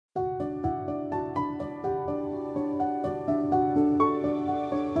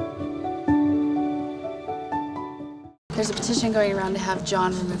There's a petition going around to have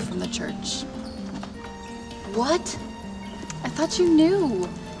Jon removed from the church. What? I thought you knew.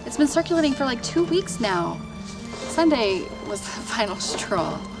 It's been circulating for like 2 weeks now. Sunday was the final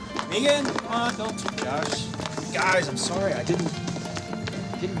straw. Megan, come on, don't. Gosh. Guys, I'm sorry. I didn't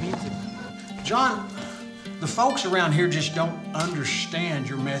mean to. Jon, the folks around here just don't understand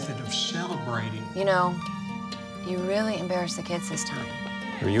your method of celebrating. You know, you really embarrassed the kids this time.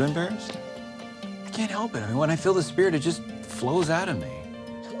 Are you embarrassed? I can't help it. I mean, when I feel the spirit, it just flows out of me.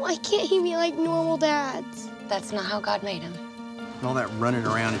 Why can't he be like normal dads? That's not how God made him. And all that running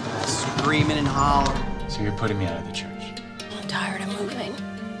around and screaming and hollering. So you're putting me out of the church. I'm tired of moving.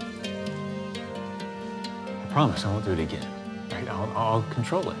 I promise I won't do it again. Right? I'll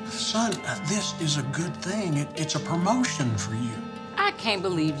control it. Son, this is a good thing. It's a promotion for you. I can't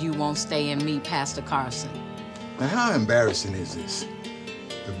believe you won't stay and meet Pastor Carson. Now, how embarrassing is this?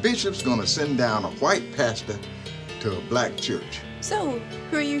 The bishop's gonna send down a white pastor to a black church. So,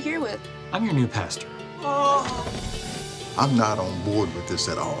 who are you here with? I'm your new pastor. I'm not on board with this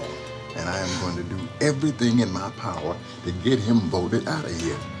at all, and I am going to do everything in my power to get him voted out of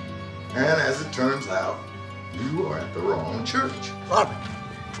here. And as it turns out, you are at the wrong church. Bobby.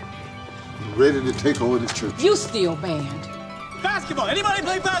 You ready to take over the church? You still banned. Basketball! Anybody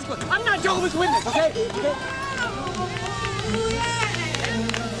play basketball? I'm not Jehovah's Witness, okay?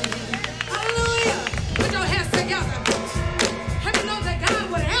 Hallelujah! Put your hands together. Have you know that God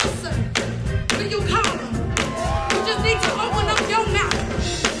will answer when you call him? You just need to open up your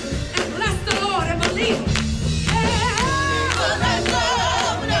mouth and bless the Lord and believe.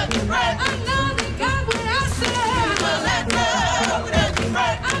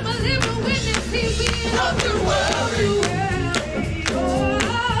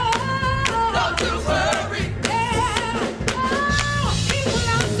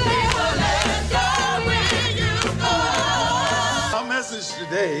 Our message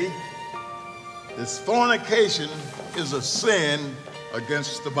today is fornication is a sin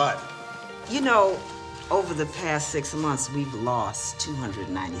against the body. You know, over the past 6 months, we've lost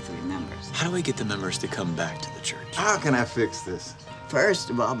 293 members. How do we get the members to come back to the church? How can I fix this? First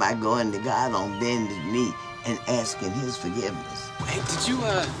of all, by going to God on bended knee and asking his forgiveness. Hey, did you,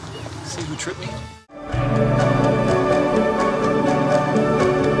 see who tripped me?